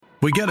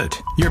We get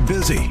it. You're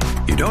busy.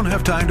 You don't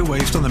have time to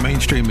waste on the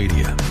mainstream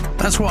media.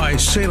 That's why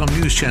Salem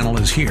News Channel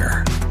is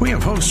here. We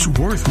have hosts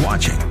worth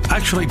watching,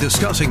 actually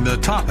discussing the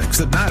topics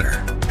that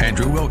matter.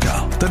 Andrew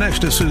Wilkow,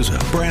 Dinesh D'Souza,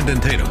 Brandon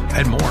Tatum,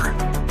 and more.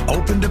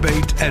 Open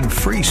debate and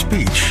free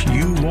speech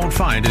you won't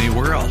find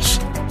anywhere else.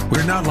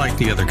 We're not like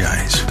the other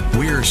guys.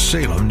 We're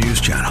Salem News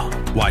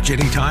Channel. Watch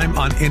anytime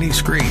on any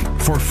screen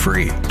for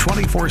free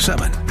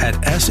 24/7 at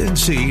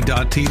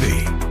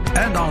snc.tv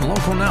and on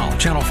Local Now,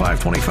 Channel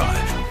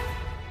 525.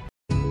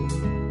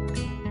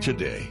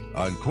 Today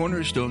on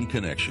Cornerstone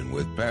Connection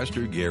with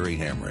Pastor Gary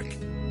Hamrick.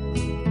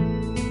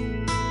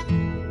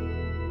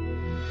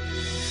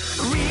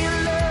 Real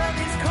love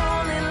is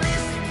calling,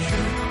 listen,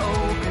 truth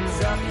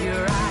opens up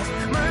your eyes.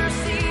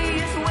 Mercy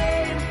is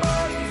waiting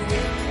for you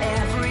with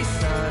every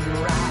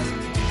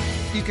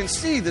sunrise. You can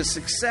see the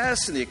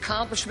success and the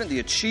accomplishment, the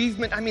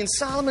achievement. I mean,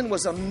 Solomon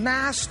was a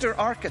master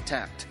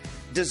architect,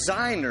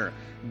 designer,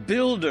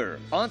 builder,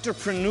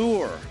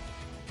 entrepreneur.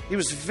 He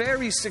was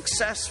very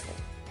successful.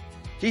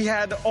 He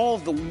had all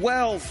the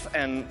wealth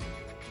and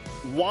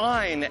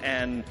wine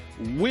and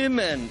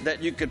women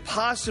that you could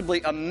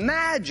possibly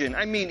imagine.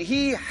 I mean,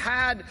 he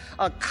had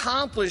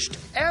accomplished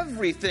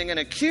everything and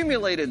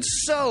accumulated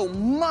so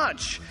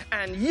much.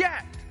 And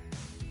yet,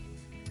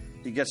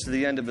 he gets to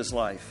the end of his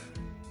life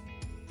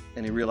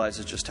and he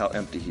realizes just how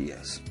empty he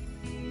is.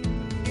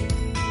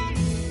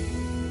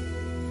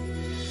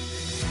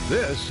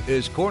 This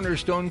is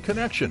Cornerstone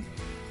Connection,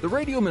 the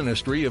radio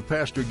ministry of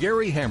Pastor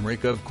Gary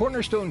Hamrick of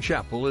Cornerstone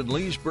Chapel in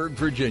Leesburg,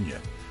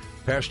 Virginia.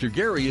 Pastor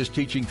Gary is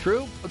teaching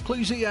through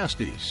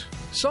Ecclesiastes.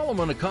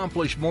 Solomon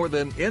accomplished more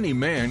than any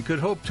man could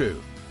hope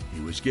to. He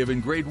was given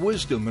great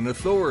wisdom and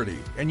authority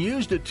and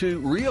used it to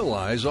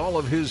realize all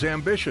of his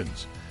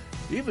ambitions.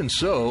 Even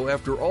so,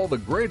 after all the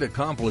great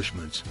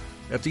accomplishments,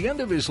 at the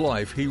end of his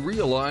life, he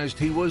realized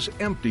he was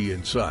empty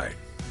inside.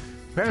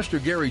 Pastor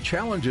Gary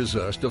challenges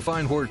us to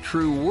find where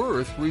true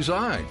worth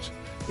resides.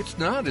 It's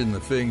not in the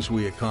things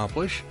we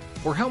accomplish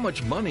or how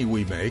much money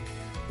we make,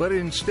 but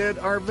instead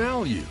our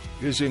value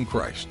is in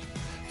Christ.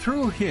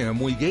 Through Him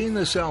we gain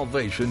the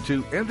salvation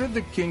to enter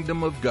the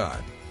kingdom of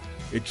God.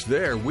 It's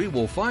there we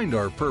will find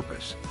our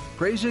purpose,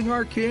 praising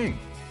our King,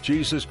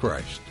 Jesus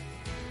Christ.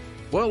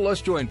 Well,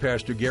 let's join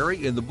Pastor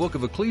Gary in the book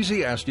of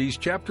Ecclesiastes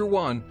chapter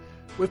 1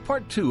 with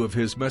part 2 of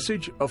his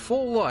message, A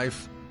Full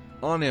Life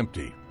on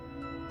Empty.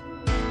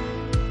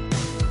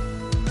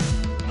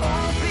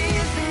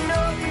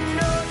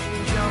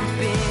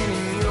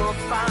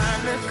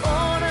 Find the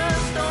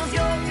cornerstones,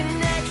 your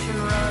connection,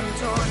 run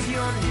towards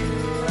your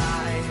new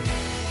life.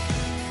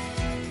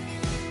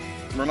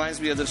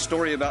 Reminds me of the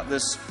story about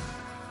this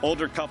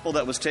older couple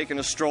that was taking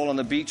a stroll on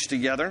the beach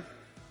together,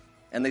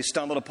 and they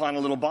stumbled upon a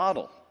little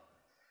bottle.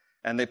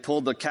 And they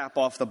pulled the cap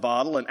off the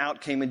bottle, and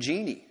out came a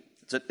genie.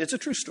 It's a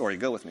true story.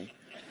 Go with me.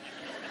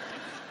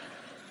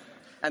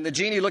 And the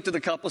genie looked at the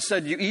couple and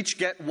said, "You each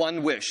get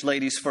one wish,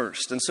 ladies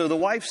first." And so the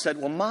wife said,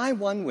 "Well, my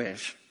one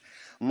wish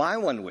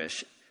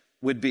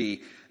would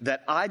be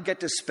that I'd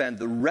get to spend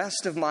the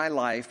rest of my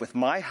life with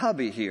my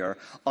hubby here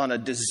on a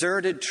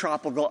deserted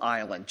tropical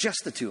island,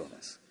 just the two of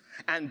us."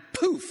 And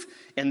poof,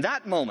 in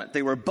that moment,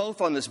 they were both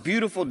on this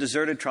beautiful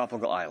deserted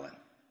tropical island.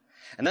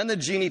 And then the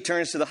genie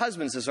turns to the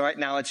husband and says, "All right,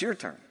 now it's your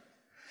turn."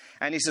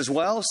 And he says,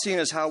 "Well, seeing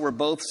as how we're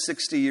both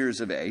 60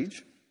 years of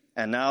age,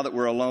 and now that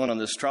we're alone on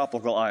this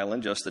tropical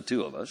island, just the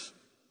two of us,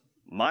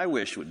 my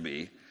wish would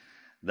be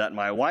that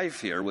my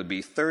wife here would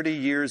be 30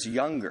 years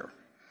younger."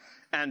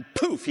 And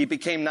poof, he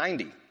became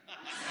 90.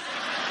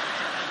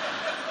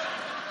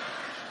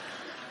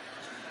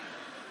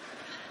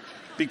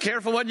 Be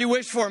careful what you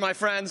wish for, my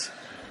friends.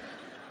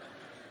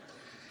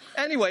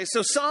 Anyway,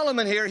 so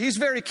Solomon here, he's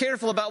very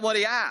careful about what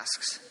he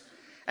asks.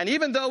 And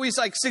even though he's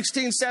like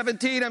 16,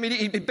 17, I mean,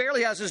 he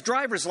barely has his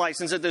driver's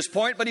license at this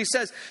point, but he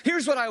says,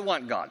 "Here's what I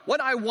want, God. What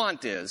I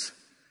want is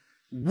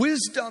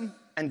wisdom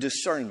and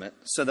discernment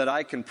so that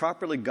I can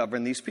properly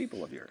govern these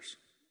people of yours."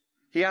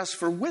 He asked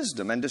for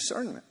wisdom and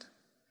discernment.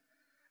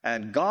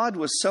 And God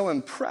was so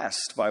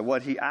impressed by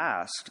what he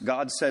asked,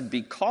 God said,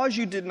 "Because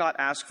you did not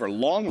ask for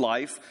long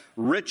life,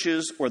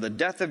 riches, or the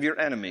death of your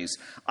enemies,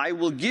 I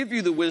will give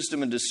you the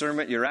wisdom and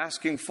discernment you're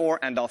asking for,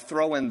 and I'll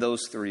throw in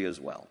those three as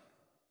well."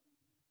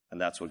 And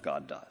that's what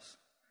God does.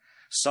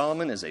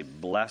 Solomon is a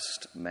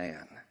blessed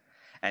man,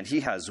 and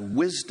he has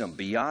wisdom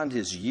beyond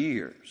his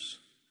years.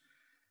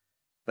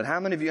 But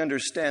how many of you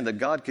understand that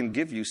God can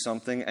give you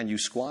something and you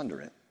squander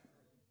it?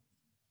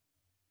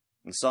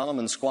 And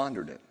Solomon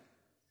squandered it.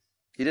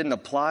 He didn't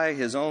apply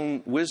his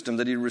own wisdom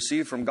that he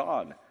received from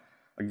God.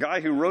 A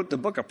guy who wrote the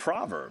book of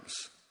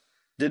Proverbs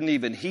didn't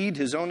even heed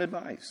his own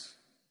advice.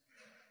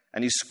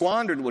 And he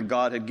squandered what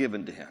God had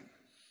given to him.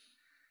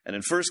 And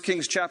in 1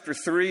 Kings chapter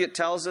 3, it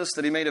tells us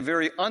that he made a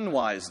very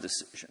unwise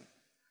decision.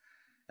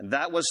 And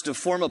that was to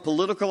form a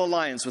political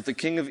alliance with the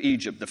king of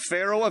Egypt, the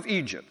Pharaoh of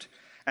Egypt.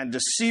 And to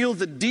seal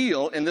the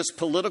deal in this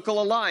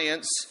political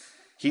alliance,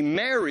 he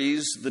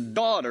marries the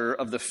daughter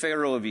of the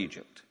Pharaoh of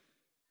Egypt.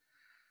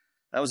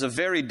 That was a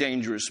very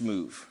dangerous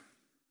move.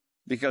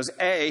 Because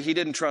A, he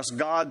didn't trust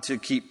God to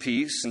keep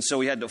peace, and so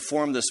he had to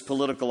form this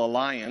political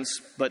alliance.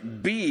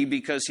 But B,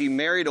 because he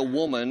married a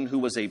woman who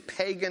was a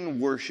pagan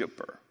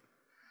worshiper.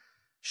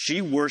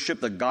 She worshiped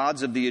the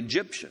gods of the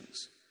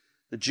Egyptians.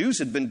 The Jews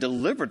had been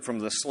delivered from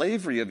the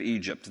slavery of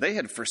Egypt. They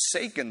had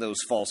forsaken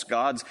those false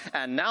gods,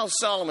 and now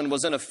Solomon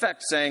was in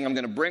effect saying, I'm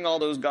going to bring all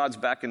those gods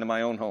back into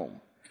my own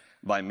home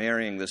by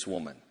marrying this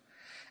woman.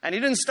 And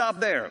he didn't stop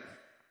there.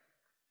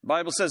 The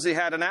Bible says he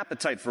had an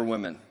appetite for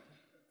women.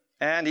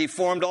 And he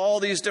formed all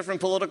these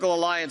different political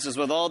alliances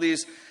with all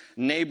these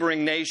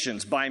neighboring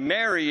nations by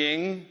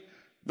marrying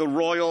the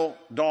royal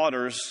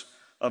daughters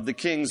of the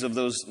kings of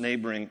those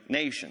neighboring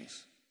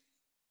nations,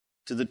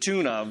 to the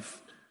tune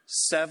of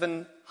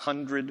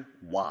 700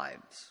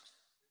 wives.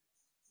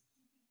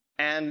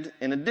 And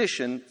in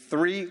addition,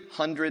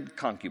 300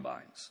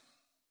 concubines.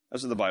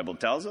 That's what the Bible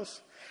tells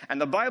us. And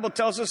the Bible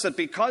tells us that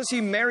because he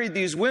married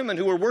these women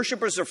who were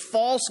worshipers of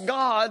false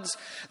gods,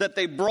 that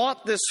they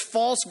brought this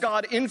false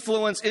god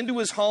influence into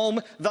his home,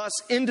 thus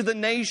into the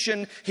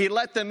nation. He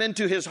let them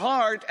into his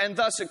heart, and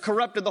thus it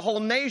corrupted the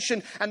whole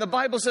nation. And the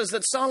Bible says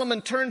that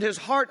Solomon turned his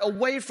heart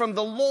away from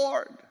the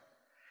Lord.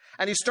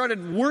 And he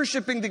started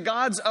worshiping the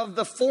gods of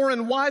the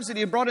foreign wives that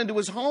he had brought into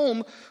his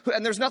home.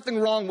 And there's nothing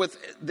wrong with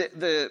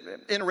the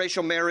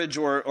interracial marriage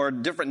or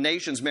different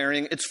nations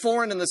marrying. It's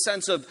foreign in the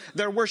sense of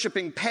they're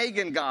worshiping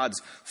pagan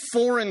gods,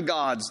 foreign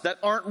gods that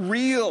aren't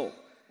real.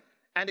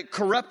 And it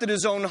corrupted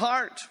his own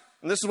heart.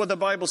 And this is what the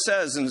Bible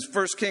says in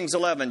 1 Kings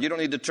 11. You don't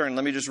need to turn.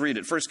 Let me just read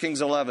it. 1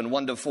 Kings 11,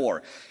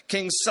 1-4.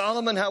 King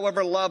Solomon,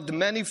 however, loved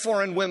many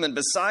foreign women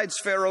besides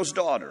Pharaoh's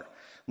daughter.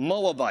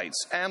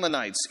 Moabites,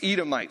 Ammonites,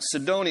 Edomites,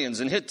 Sidonians,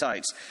 and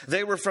Hittites.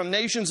 They were from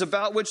nations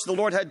about which the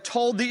Lord had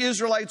told the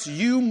Israelites,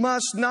 you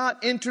must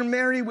not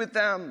intermarry with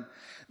them,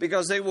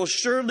 because they will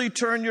surely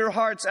turn your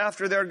hearts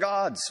after their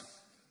gods.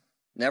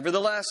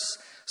 Nevertheless,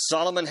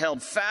 Solomon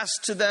held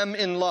fast to them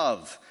in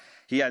love.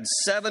 He had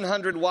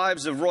 700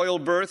 wives of royal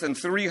birth and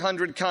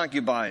 300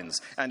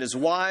 concubines, and his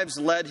wives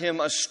led him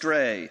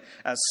astray.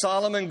 As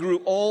Solomon grew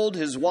old,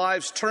 his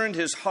wives turned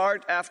his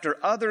heart after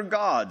other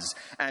gods,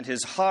 and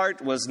his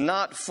heart was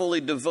not fully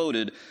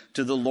devoted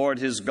to the Lord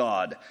his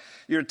God.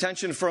 Your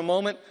attention for a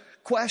moment.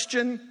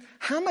 Question,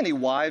 how many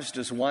wives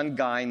does one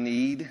guy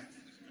need?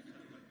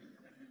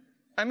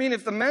 I mean,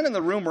 if the men in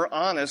the room were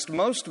honest,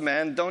 most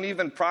men don't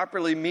even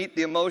properly meet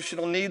the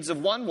emotional needs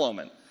of one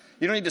woman.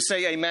 You don't need to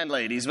say amen,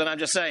 ladies, but I'm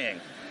just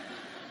saying.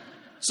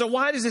 So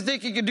why does he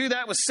think he could do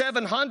that with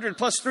 700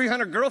 plus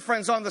 300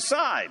 girlfriends on the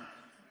side?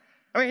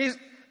 I mean, he's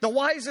the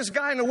wisest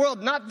guy in the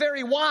world, not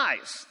very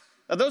wise.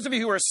 Now, those of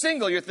you who are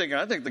single, you're thinking,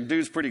 I think the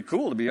dude's pretty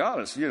cool, to be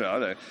honest. You know,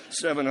 the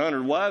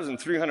 700 wives and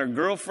 300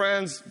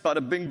 girlfriends,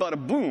 bada bing, bada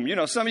boom. You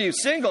know, some of you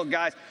single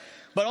guys,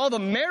 but all the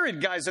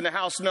married guys in the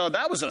house know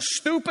that was a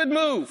stupid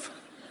move.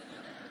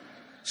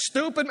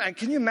 Stupid. And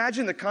can you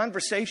imagine the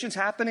conversations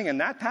happening in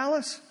that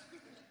palace?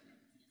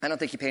 I don't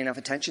think you pay enough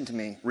attention to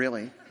me,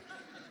 really.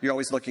 You're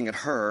always looking at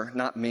her,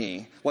 not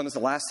me. When was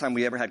the last time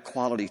we ever had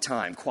quality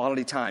time?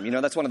 Quality time. You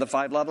know, that's one of the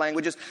 5 love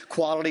languages.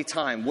 Quality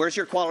time. Where's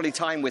your quality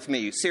time with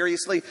me?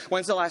 Seriously?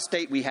 When's the last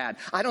date we had?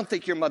 I don't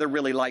think your mother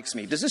really likes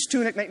me. Does this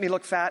tunic make me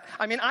look fat?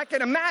 I mean, I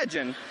can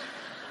imagine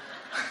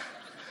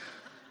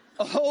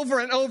over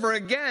and over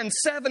again,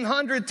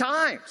 700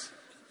 times.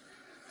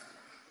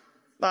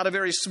 Not a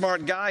very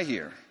smart guy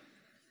here.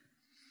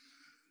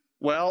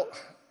 Well,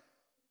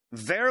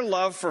 their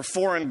love for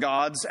foreign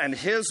gods and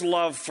his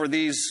love for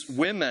these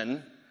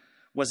women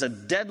was a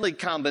deadly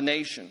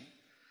combination,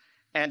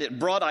 and it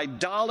brought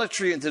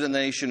idolatry into the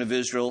nation of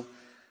Israel.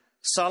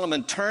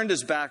 Solomon turned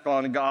his back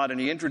on God, and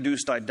he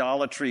introduced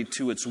idolatry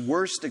to its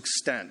worst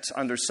extent.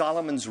 Under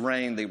Solomon's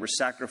reign, they were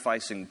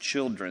sacrificing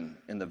children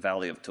in the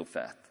valley of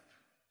Topheth.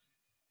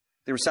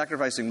 They were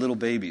sacrificing little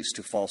babies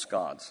to false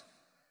gods,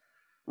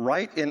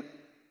 right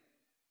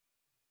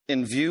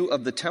in view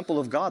of the temple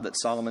of God that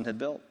Solomon had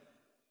built.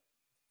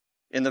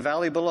 In the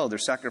valley below, they're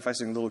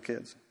sacrificing little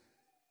kids.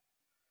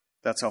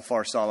 That's how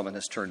far Solomon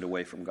has turned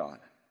away from God.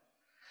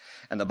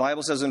 And the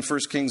Bible says in 1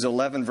 Kings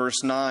 11,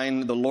 verse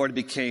 9, the Lord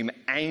became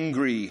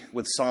angry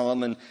with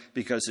Solomon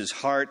because his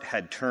heart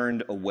had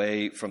turned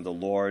away from the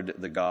Lord,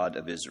 the God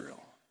of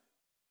Israel.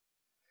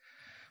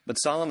 But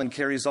Solomon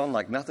carries on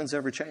like nothing's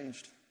ever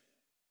changed.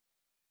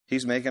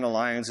 He's making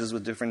alliances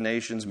with different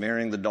nations,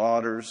 marrying the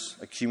daughters,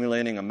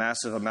 accumulating a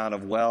massive amount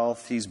of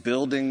wealth. He's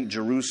building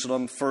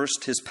Jerusalem,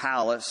 first his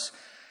palace.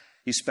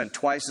 He spent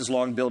twice as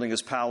long building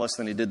his palace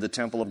than he did the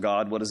temple of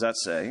God. What does that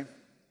say?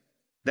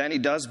 Then he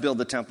does build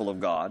the temple of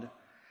God,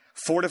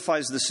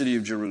 fortifies the city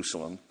of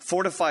Jerusalem,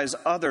 fortifies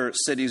other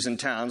cities and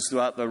towns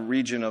throughout the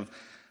region of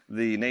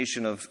the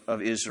nation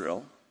of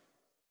Israel,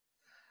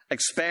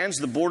 expands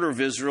the border of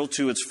Israel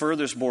to its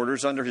furthest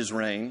borders under his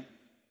reign,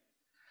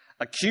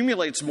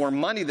 accumulates more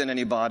money than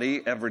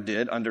anybody ever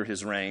did under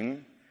his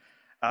reign,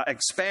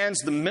 expands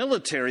the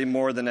military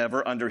more than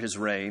ever under his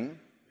reign,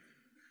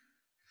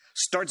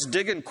 starts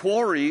digging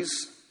quarries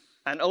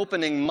and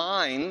opening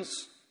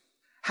mines,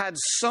 had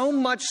so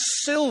much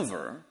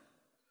silver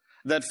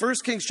that 1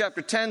 Kings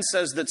chapter 10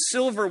 says that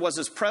silver was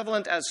as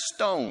prevalent as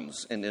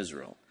stones in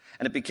Israel,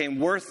 and it became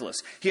worthless.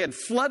 He had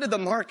flooded the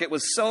market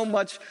with so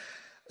much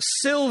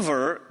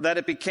silver that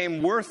it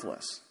became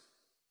worthless.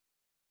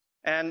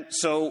 And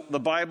so the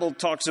Bible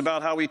talks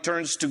about how he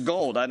turns to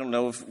gold. I don't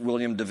know if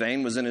William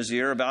Devane was in his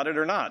ear about it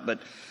or not,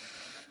 but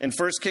in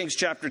 1 Kings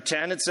chapter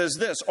 10, it says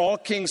this: all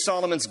King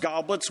Solomon's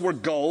goblets were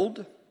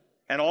gold,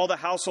 and all the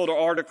household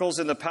articles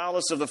in the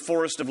palace of the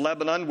forest of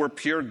Lebanon were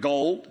pure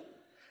gold.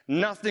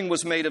 Nothing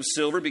was made of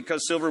silver,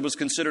 because silver was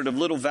considered of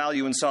little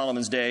value in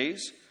Solomon's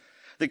days.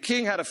 The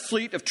king had a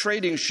fleet of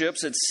trading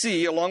ships at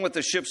sea, along with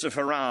the ships of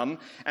Hiram,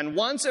 and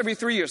once every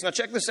 3 years, now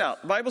check this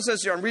out. The Bible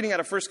says here, I'm reading out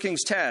of 1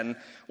 Kings 10,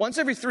 once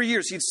every 3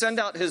 years he'd send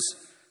out his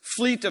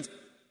fleet of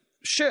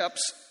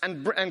ships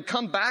and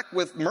come back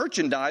with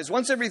merchandise.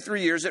 Once every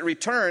 3 years it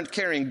returned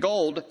carrying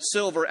gold,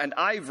 silver, and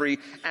ivory,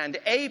 and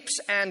apes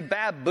and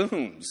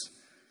baboons.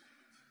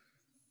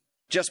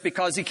 Just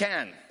because he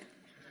can.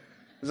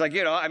 It's like,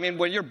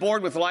 when you're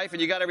bored with life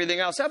and you got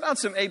everything else, how about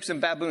some apes and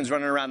baboons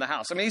running around the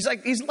house? I mean,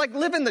 he's like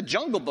living the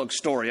Jungle Book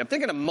story. I'm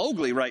thinking of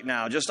Mowgli right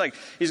now. Just like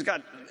he's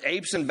got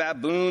apes and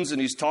baboons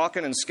and he's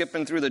talking and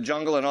skipping through the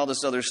jungle and all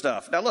this other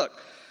stuff. Now look,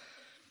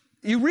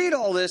 you read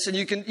all this and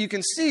you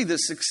can see the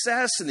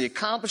success and the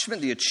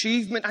accomplishment, the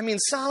achievement. I mean,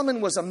 Solomon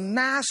was a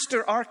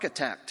master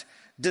architect,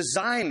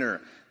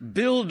 designer,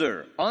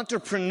 builder,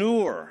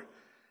 entrepreneur.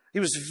 He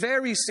was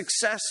very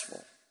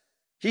successful.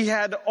 He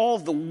had all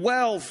the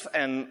wealth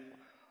and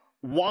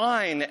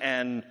wine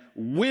and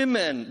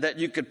women that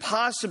you could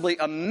possibly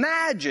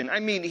imagine. I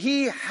mean,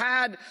 he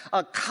had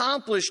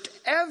accomplished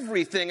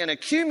everything and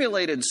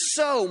accumulated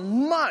so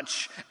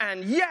much,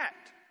 and yet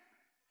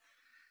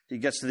he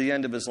gets to the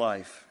end of his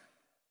life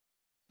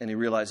and he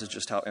realizes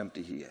just how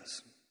empty he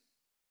is.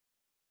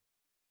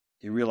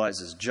 He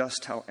realizes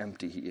just how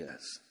empty he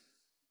is.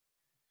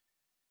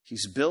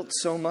 He's built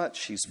so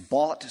much, he's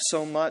bought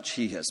so much,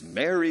 he has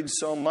married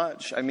so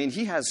much. I mean,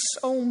 he has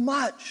so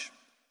much.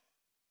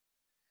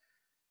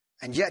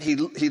 And yet he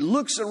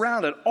looks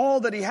around at all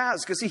that he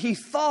has, because he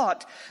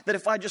thought that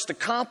if I just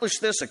accomplish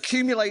this,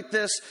 accumulate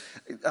this,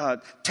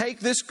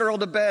 take this girl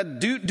to bed,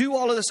 do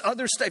all of this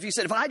other stuff. He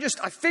said, I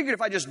figured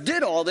if I just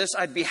did all this,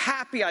 I'd be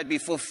happy, I'd be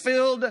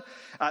fulfilled,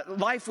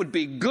 life would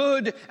be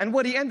good. And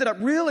what he ended up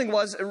realizing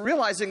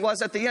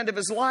was at the end of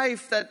his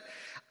life that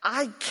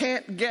I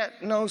can't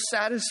get no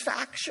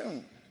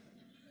satisfaction.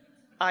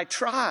 I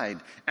tried,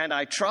 and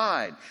I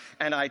tried,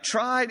 and I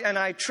tried, and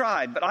I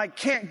tried, but I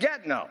can't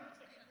get no.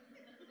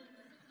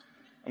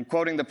 I'm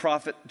quoting the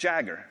prophet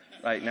Jagger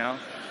right now.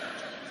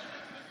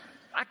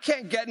 I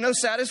can't get no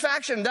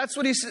satisfaction. That's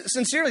what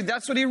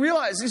that's what he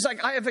realized. He's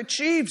like, I have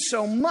achieved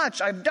so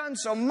much. I've done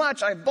so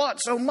much. I've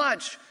bought so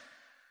much.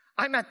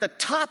 I'm at the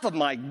top of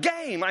my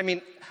game. I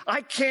mean,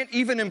 I can't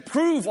even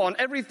improve on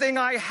everything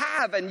I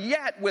have. And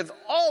yet, with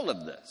all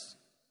of this,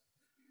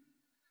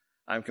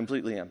 I'm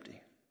completely empty.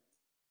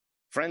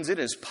 Friends, it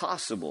is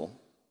possible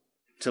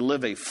to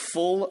live a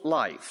full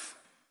life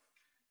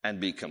and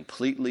be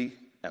completely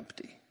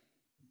empty.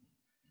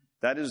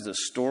 That is the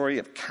story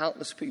of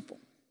countless people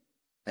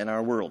in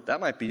our world.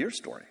 That might be your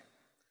story.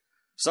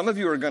 Some of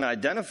you are going to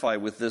identify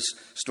with this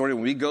story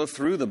when we go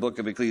through the book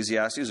of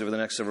Ecclesiastes over the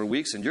next several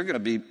weeks, and you're going to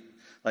be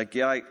like,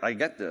 yeah, I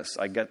get this,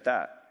 I get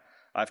that.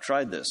 I've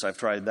tried this, I've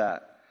tried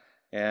that.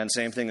 And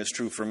same thing is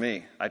true for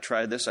me. I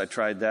tried this, I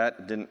tried that.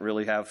 It didn't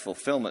really have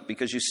fulfillment.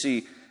 Because you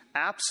see,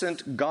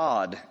 absent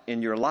God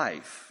in your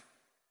life,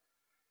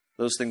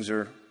 those things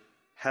are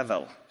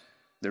hevel.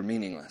 They're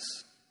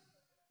meaningless.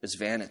 It's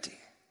vanity.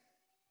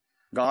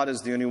 God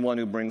is the only one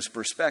who brings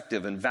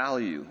perspective and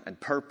value and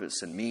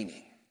purpose and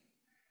meaning.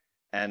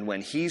 And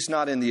when He's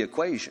not in the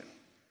equation,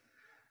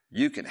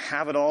 you can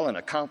have it all and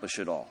accomplish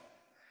it all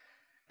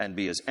and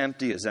be as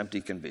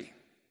empty can be.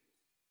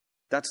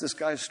 That's this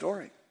guy's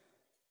story.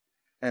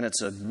 And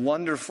it's a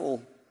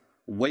wonderful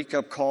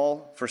wake-up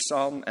call for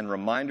some and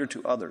reminder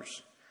to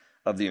others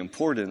of the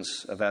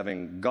importance of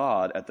having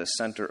God at the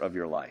center of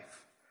your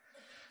life.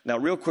 Now,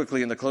 real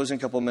quickly, in the closing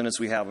couple of minutes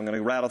we have, I'm going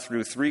to rattle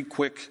through 3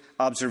 quick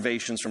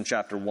observations from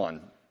chapter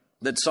 1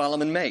 that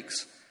Solomon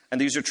makes.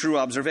 And these are true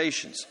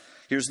observations.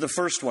 Here's the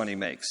first one he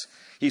makes.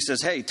 He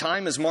says, hey,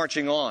 time is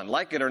marching on,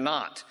 like it or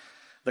not.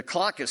 The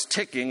clock is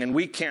ticking and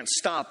we can't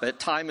stop it.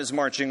 Time is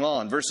marching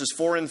on. Verses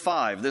 4 and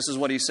 5, this is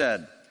what he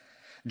said.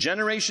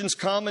 Generations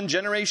come and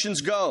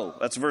generations go.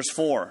 That's verse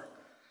 4.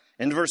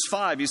 In verse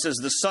 5, he says,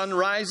 the sun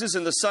rises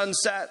and the sun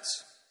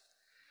sets.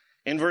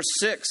 In verse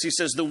 6, he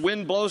says, the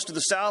wind blows to the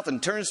south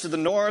and turns to the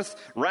north.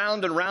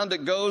 Round and round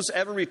it goes,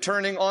 ever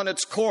returning on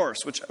its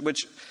course.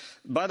 Which,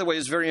 by the way,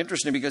 is very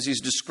interesting because he's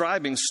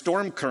describing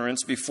storm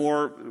currents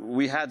before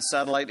we had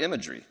satellite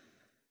imagery.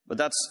 But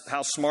that's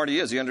how smart he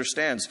is. He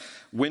understands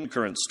wind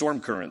currents, storm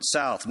currents,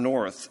 south,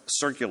 north,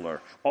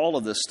 circular, all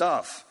of this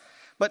stuff.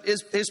 But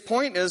his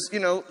point is,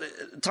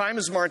 time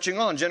is marching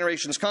on.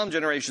 Generations come,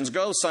 generations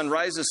go. Sun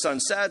rises, sun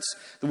sets.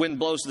 The wind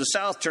blows to the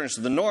south, turns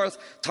to the north.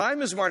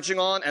 Time is marching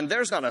on, and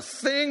there's not a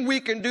thing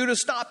we can do to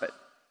stop it.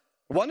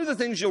 One of the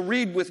things you'll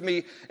read with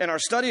me in our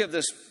study of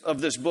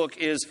this book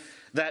is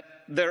that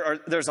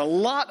there's a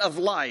lot of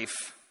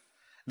life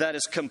that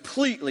is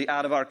completely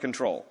out of our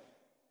control.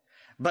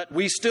 But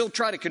we still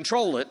try to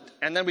control it,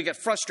 and then we get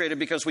frustrated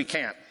because we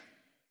can't.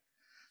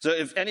 So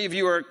if any of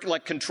you are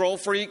like control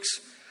freaks,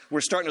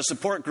 we're starting a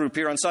support group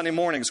here on Sunday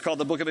mornings called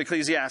the Book of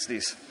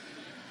Ecclesiastes.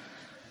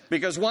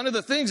 Because one of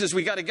the things is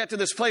we got to get to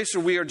this place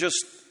where we are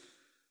just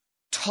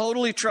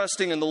totally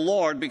trusting in the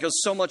Lord, because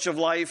so much of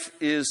life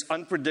is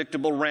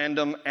unpredictable,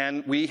 random,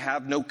 and we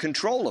have no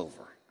control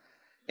over.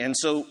 And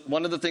so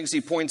one of the things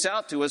he points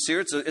out to us here,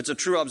 it's a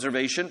true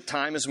observation,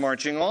 time is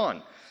marching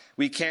on.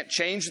 We can't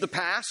change the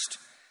past,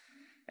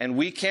 and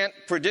we can't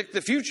predict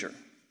the future.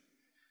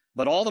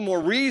 But all the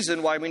more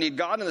reason why we need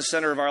God in the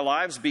center of our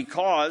lives,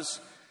 because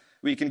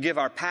we can give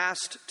our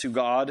past to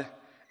God,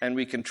 and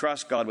we can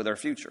trust God with our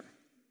future.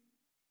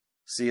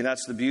 See, and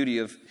that's the beauty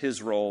of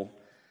his role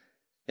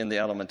in the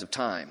element of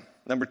time.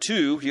 Number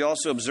two, he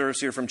also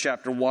observes here from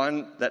chapter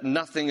 1 that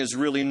nothing is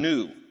really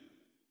new.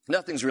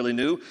 Nothing's really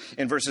new.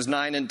 In verses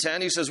 9 and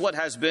 10, he says, what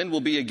has been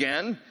will be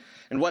again,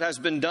 and what has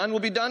been done will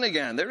be done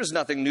again. There is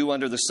nothing new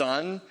under the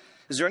sun.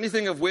 Is there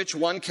anything of which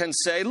one can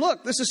say,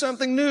 look, this is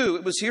something new.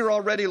 It was here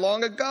already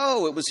long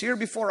ago. It was here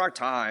before our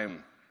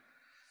time.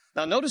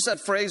 Now, notice that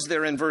phrase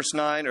there in verse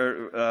 9,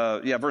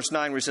 verse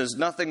 9, where he says,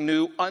 nothing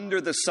new under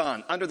the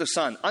sun. Under the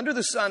sun. Under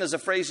the sun is a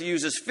phrase he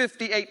uses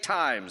 58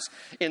 times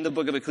in the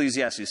book of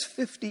Ecclesiastes.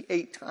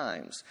 58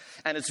 times.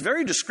 And it's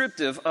very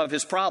descriptive of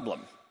his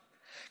problem,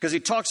 because he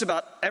talks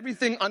about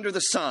everything under the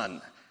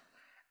sun,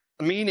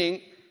 meaning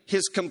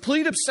his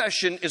complete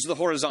obsession is the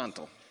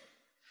horizontal.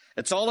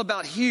 It's all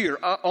about here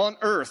on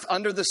earth,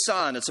 under the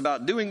sun. It's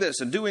about doing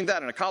this and doing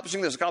that and accomplishing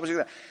this, accomplishing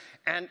that.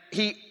 And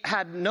he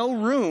had no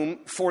room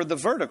for the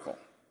vertical.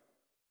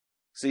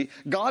 See,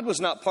 God was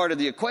not part of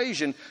the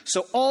equation,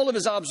 so all of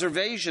his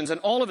observations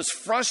and all of his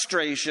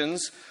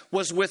frustrations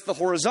was with the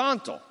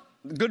horizontal.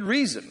 Good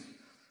reason,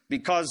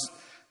 because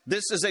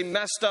this is a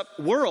messed up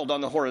world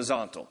on the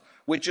horizontal,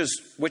 which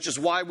is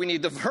why we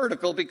need the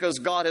vertical, because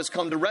God has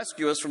come to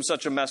rescue us from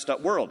such a messed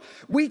up world.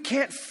 We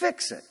can't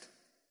fix it.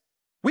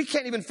 We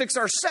can't even fix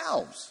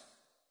ourselves.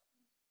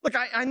 Look,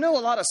 I know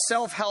a lot of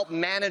self-help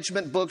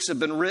management books have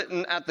been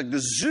written at the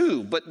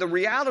gazoo, but the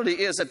reality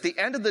is, at the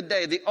end of the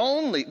day, the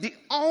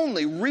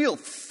only real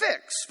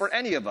fix for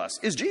any of us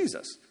is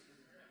Jesus.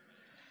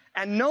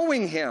 And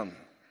knowing him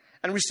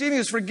and receiving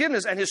his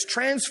forgiveness and his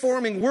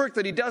transforming work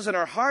that he does in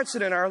our hearts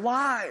and in our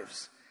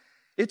lives.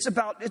 It's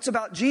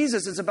about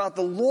Jesus. It's about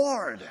the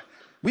Lord.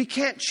 We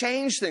can't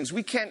change things.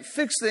 We can't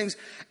fix things.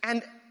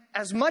 And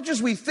as much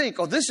as we think,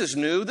 oh, this is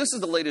new, this is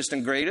the latest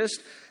and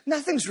greatest,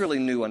 nothing's really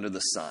new under the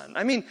sun.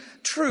 I mean,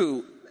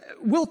 true,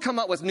 we'll come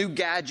up with new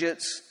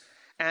gadgets,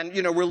 and,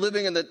 we're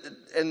living in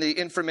the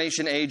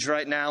information age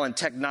right now, and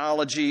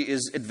technology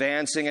is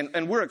advancing,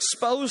 and we're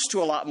exposed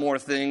to a lot more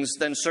things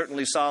than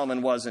certainly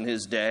Solomon was in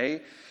his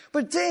day.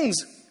 But things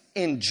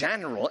in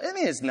general,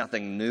 it's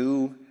nothing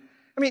new.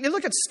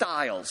 Look at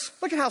styles.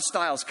 Look at how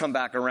styles come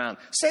back around.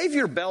 Save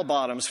your bell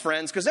bottoms,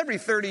 friends, because every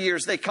 30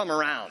 years they come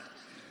around.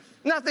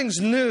 Nothing's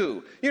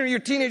new. Your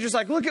teenager's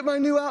like, look at my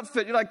new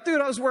outfit. You're like,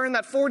 dude, I was wearing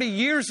that 40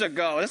 years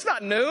ago. It's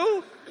not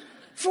new.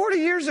 40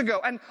 years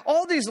ago. And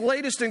all these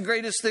latest and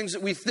greatest things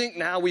that we think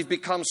now we've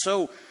become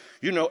so,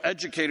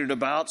 educated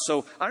about.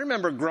 So I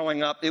remember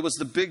growing up, it was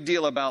the big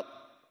deal about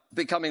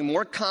becoming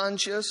more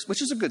conscious,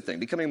 which is a good thing,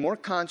 becoming more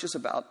conscious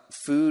about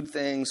food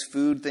things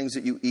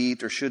that you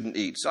eat or shouldn't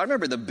eat. So I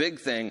remember the big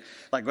thing,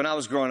 like when I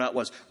was growing up,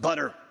 was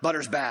butter.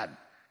 Butter's bad.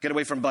 Get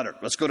away from butter.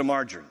 Let's go to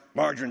margarine.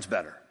 Margarine's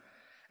better.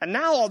 And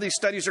now all these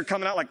studies are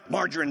coming out like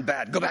margarine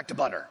bad. Go back to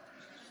butter.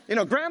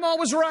 Grandma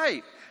was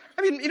right.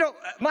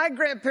 My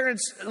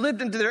grandparents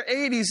lived into their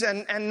 80s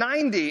and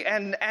 90,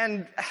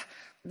 and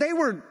they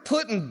were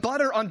putting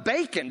butter on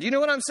bacon. Do you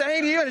know what I'm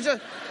saying to you? It's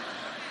just...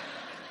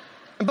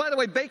 And by the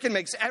way, bacon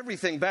makes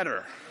everything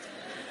better.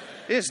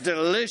 It's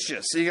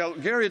delicious. You go,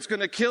 Gary, it's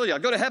going to kill you. I'll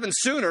go to heaven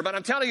sooner, but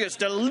I'm telling you, it's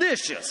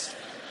delicious.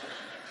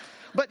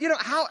 But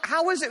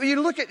how is it?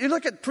 You look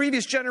at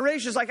previous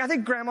generations, like I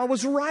think Grandma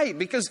was right,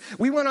 because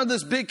we went on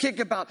this big kick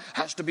about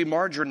has to be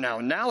margarine now.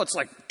 And now it's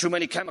like too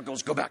many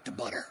chemicals, go back to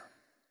butter.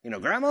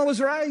 Grandma was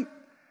right.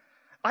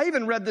 I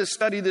even read this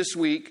study this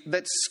week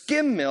that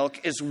skim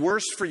milk is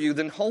worse for you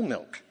than whole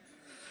milk.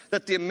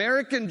 That the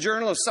American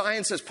Journal of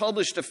Science has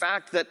published a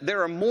fact that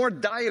there are more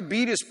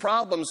diabetes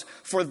problems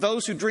for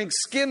those who drink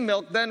skim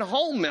milk than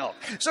whole milk.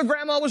 So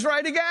Grandma was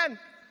right again.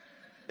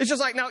 It's just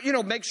like, now,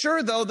 make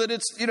sure, though, that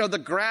it's, the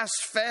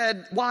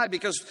grass-fed. Why?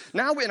 Because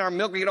now in our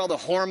milk, we get all the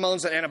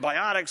hormones and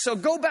antibiotics. So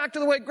go back to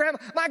the way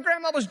my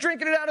grandma was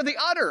drinking it out of the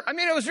udder.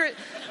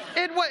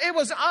 It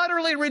was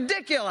utterly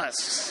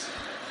ridiculous.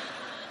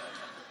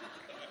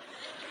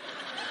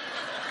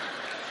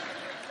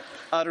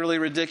 Utterly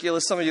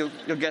ridiculous. Some of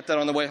you'll get that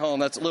on the way home.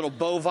 That's a little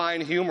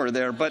bovine humor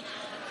there, but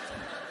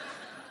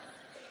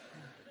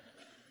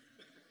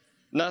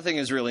nothing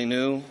is really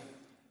new.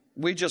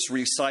 We just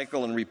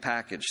recycle and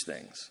repackage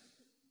things.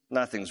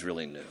 Nothing's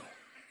really new.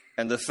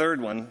 And the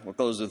third one, we'll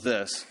close with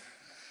this.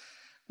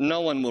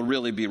 no one will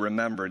really be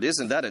remembered.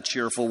 Isn't that a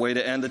cheerful way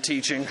to end the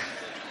teaching?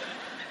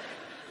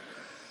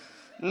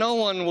 No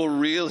one will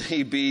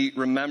really be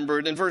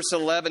remembered. In verse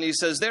 11, he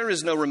says, there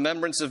is no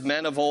remembrance of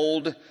men of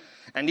old,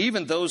 and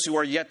even those who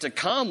are yet to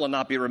come will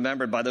not be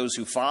remembered by those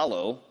who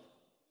follow.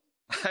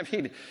 I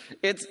mean,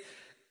 it's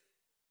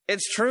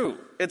true.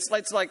 It's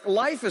like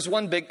life is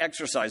one big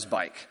exercise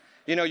bike.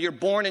 You know, you're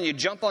born and you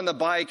jump on the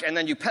bike, and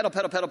then you pedal,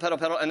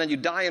 and then you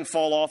die and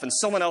fall off, and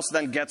someone else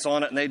then gets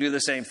on it, and they do the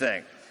same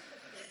thing.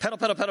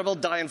 Pedal,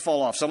 die and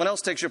fall off. Someone else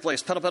takes your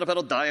place.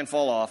 Pedal, die and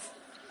fall off.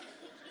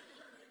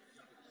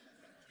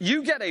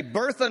 You get a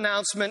birth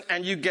announcement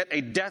and you get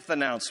a death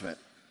announcement.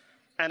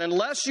 And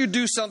unless you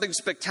do something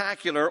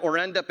spectacular or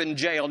end up in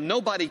jail,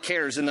 nobody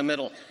cares in the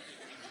middle.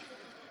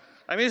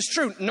 I mean, it's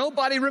true.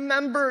 Nobody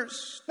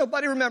remembers.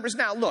 Nobody remembers.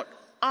 Now, look,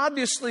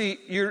 obviously,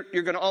 you're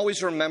going to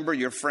always remember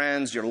your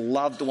friends, your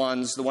loved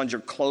ones, the ones you're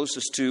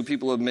closest to,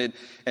 people who have made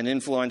an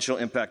influential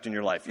impact in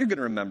your life. You're going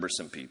to remember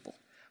some people.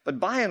 But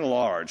by and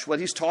large, what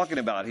he's talking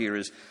about here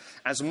is,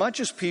 as much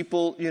as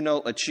people,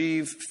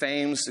 achieve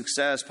fame,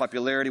 success,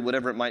 popularity,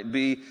 whatever it might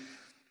be,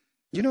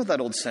 you know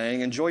that old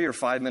saying, enjoy your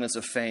 5 minutes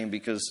of fame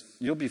because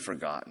you'll be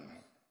forgotten.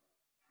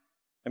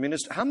 I mean,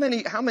 how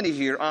many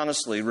here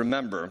honestly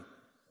remember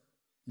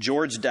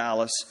George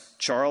Dallas,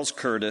 Charles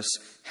Curtis,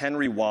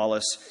 Henry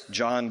Wallace,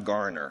 John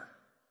Garner?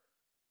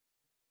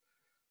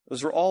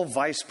 Those were all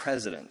vice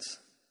presidents.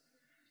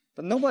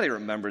 But nobody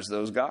remembers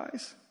those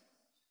guys.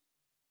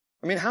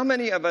 I mean, how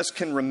many of us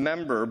can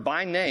remember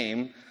by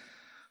name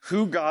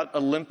who got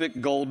Olympic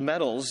gold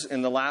medals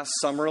in the last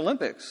Summer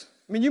Olympics?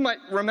 I mean, you might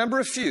remember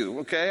a few,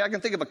 okay? I can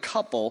think of a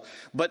couple,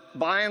 but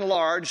by and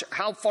large,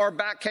 how far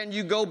back can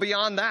you go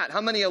beyond that?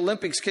 How many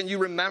Olympics can you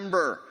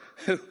remember?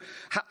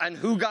 And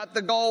who got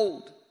the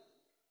gold?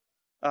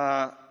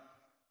 I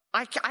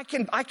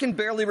can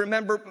barely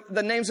remember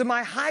the names of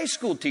my high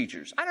school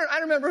teachers. I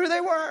don't remember who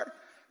they were.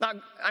 Now,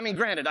 I mean,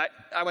 granted,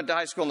 I went to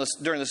high school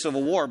during the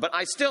Civil War, but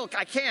I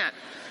can't.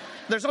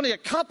 There's only a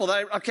couple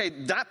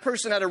that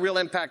person had a real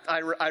impact.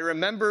 I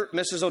remember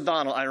Mrs.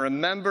 O'Donnell. I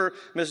remember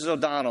Mrs.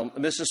 O'Donnell,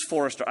 Mrs.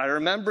 Forrester. I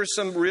remember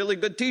some really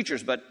good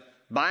teachers, but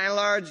by and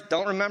large,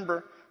 don't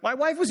remember. My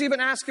wife was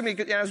even asking me,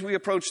 as we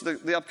approached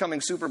the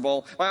upcoming Super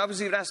Bowl, my wife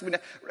was even asking me,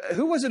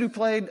 who was it who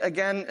played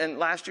again in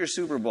last year's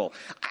Super Bowl?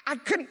 I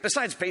couldn't,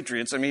 besides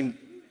Patriots,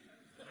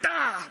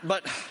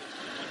 but...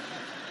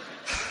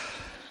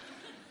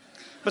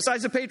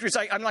 Besides the Patriots,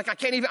 I'm like, I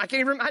can't even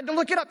remember. I had to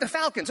look it up. The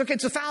Falcons. Okay,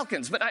 it's the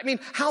Falcons. But I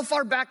mean, how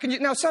far back can you?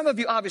 Now, some of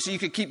you, obviously, you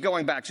could keep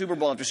going back Super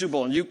Bowl after Super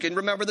Bowl, and you can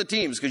remember the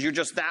teams because you're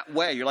just that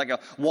way. You're like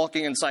a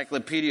walking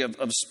encyclopedia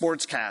of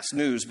sportscast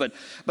news. But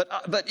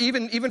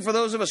even for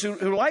those of us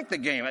who like the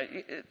game,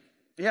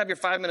 you have your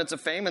 5 minutes of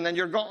fame, and then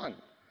you're gone.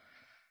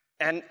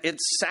 And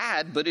it's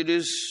sad, but it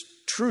is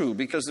true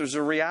because there's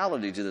a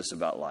reality to this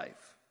about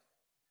life.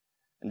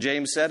 And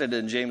James said it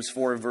in James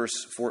 4,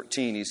 verse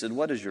 14. He said,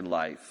 what is your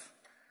life?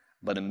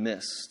 But a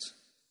mist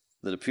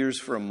that appears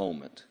for a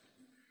moment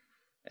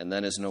and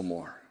then is no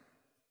more.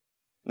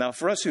 Now,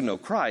 for us who know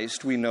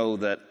Christ, we know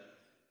that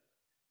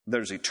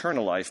there's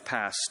eternal life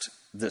past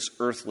this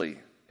earthly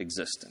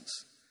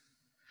existence.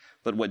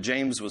 But what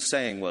James was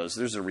saying was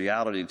there's a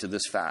reality to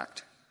this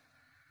fact.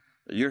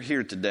 That you're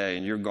here today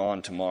and you're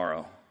gone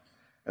tomorrow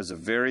as a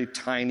very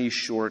tiny,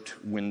 short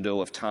window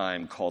of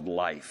time called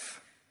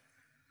life.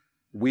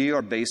 We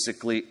are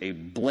basically a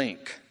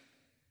blink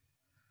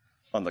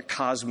on the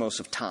cosmos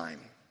of time.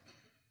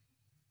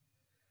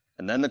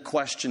 And then the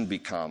question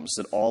becomes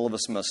that all of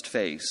us must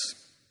face,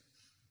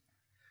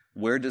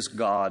 where does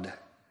God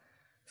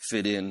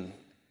fit in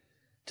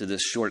to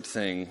this short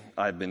thing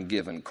I've been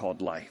given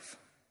called life?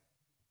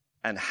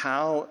 And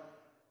how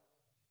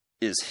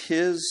is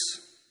his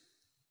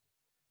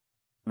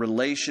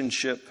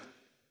relationship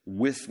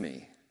with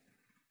me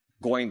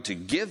going to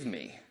give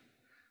me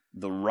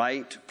the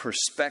right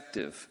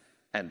perspective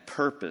and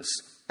purpose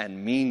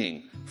and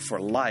meaning for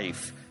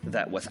life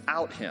that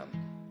without him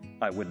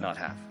I would not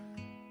have?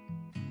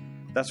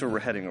 That's where we're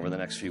heading over the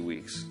next few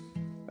weeks.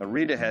 Now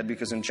read ahead,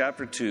 because in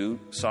chapter 2,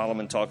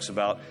 Solomon talks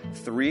about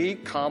 3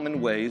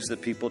 common ways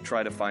that people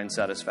try to find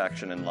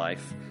satisfaction in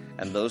life,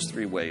 and those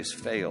 3 ways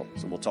fail.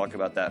 So we'll talk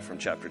about that from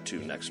chapter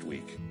 2 next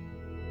week.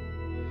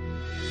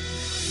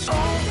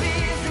 Jump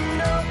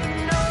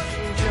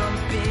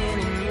in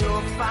and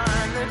you'll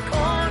find the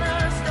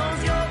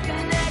cornerstone's your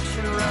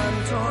connection.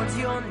 Run towards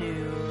your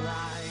new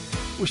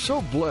life. We're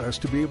so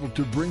blessed to be able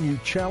to bring you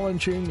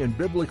challenging and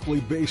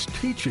biblically based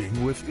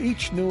teaching with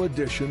each new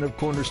edition of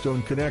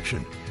Cornerstone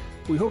Connection.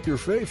 We hope your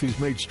faith is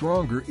made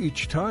stronger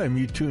each time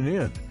you tune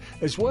in,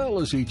 as well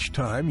as each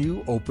time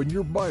you open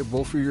your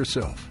Bible for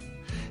yourself.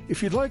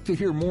 If you'd like to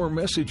hear more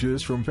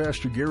messages from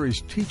Pastor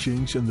Gary's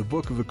teachings in the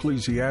book of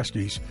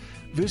Ecclesiastes,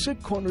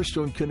 visit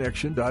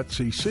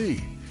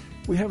cornerstoneconnection.cc.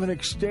 We have an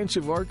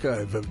extensive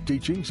archive of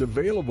teachings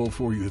available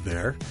for you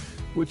there,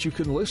 which you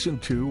can listen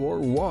to or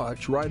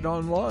watch right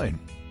online.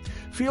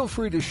 Feel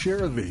free to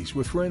share these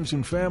with friends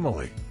and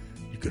family.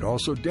 You can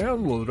also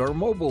download our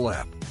mobile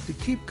app to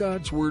keep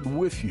God's Word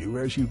with you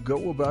as you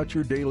go about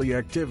your daily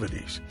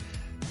activities.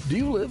 Do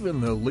you live in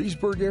the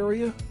Leesburg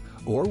area,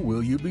 or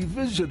will you be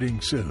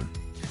visiting soon?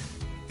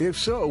 If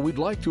so, we'd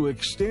like to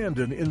extend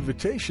an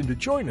invitation to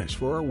join us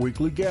for our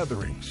weekly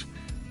gatherings.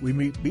 We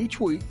meet each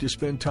week to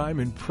spend time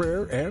in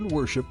prayer and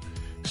worship,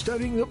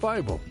 studying the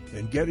Bible,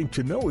 and getting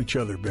to know each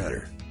other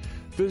better.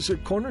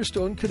 Visit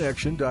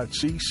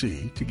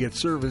cornerstoneconnection.cc to get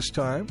service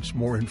times,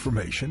 more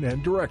information,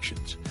 and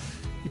directions.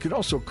 You can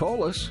also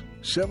call us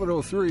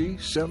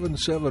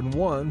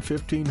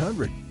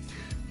 703-771-1500.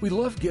 We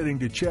love getting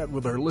to chat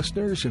with our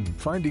listeners and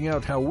finding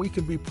out how we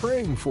can be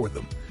praying for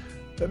them.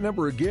 That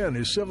number again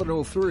is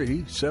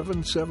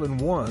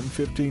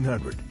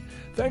 703-771-1500.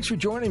 Thanks for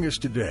joining us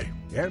today,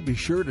 and be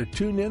sure to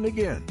tune in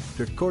again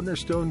to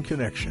Cornerstone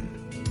Connection.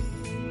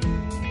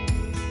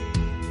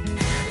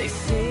 They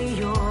say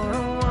you're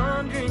a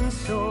wandering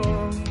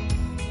soul,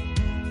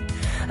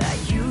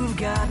 that you've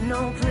got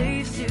no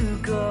place to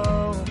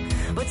go,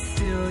 but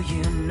still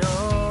you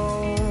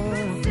know,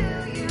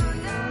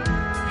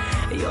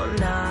 you're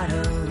not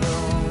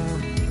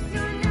alone.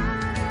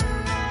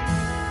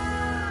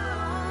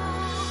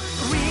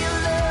 Real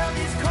love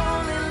is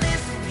calling,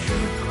 listen,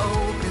 truth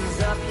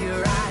opens up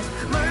your eyes.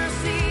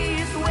 Mercy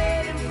is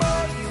waiting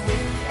for you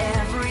with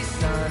every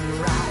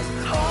sunrise.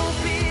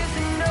 Hope is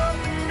an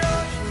open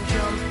ocean,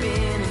 jump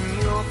in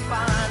and you'll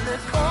find the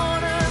corner.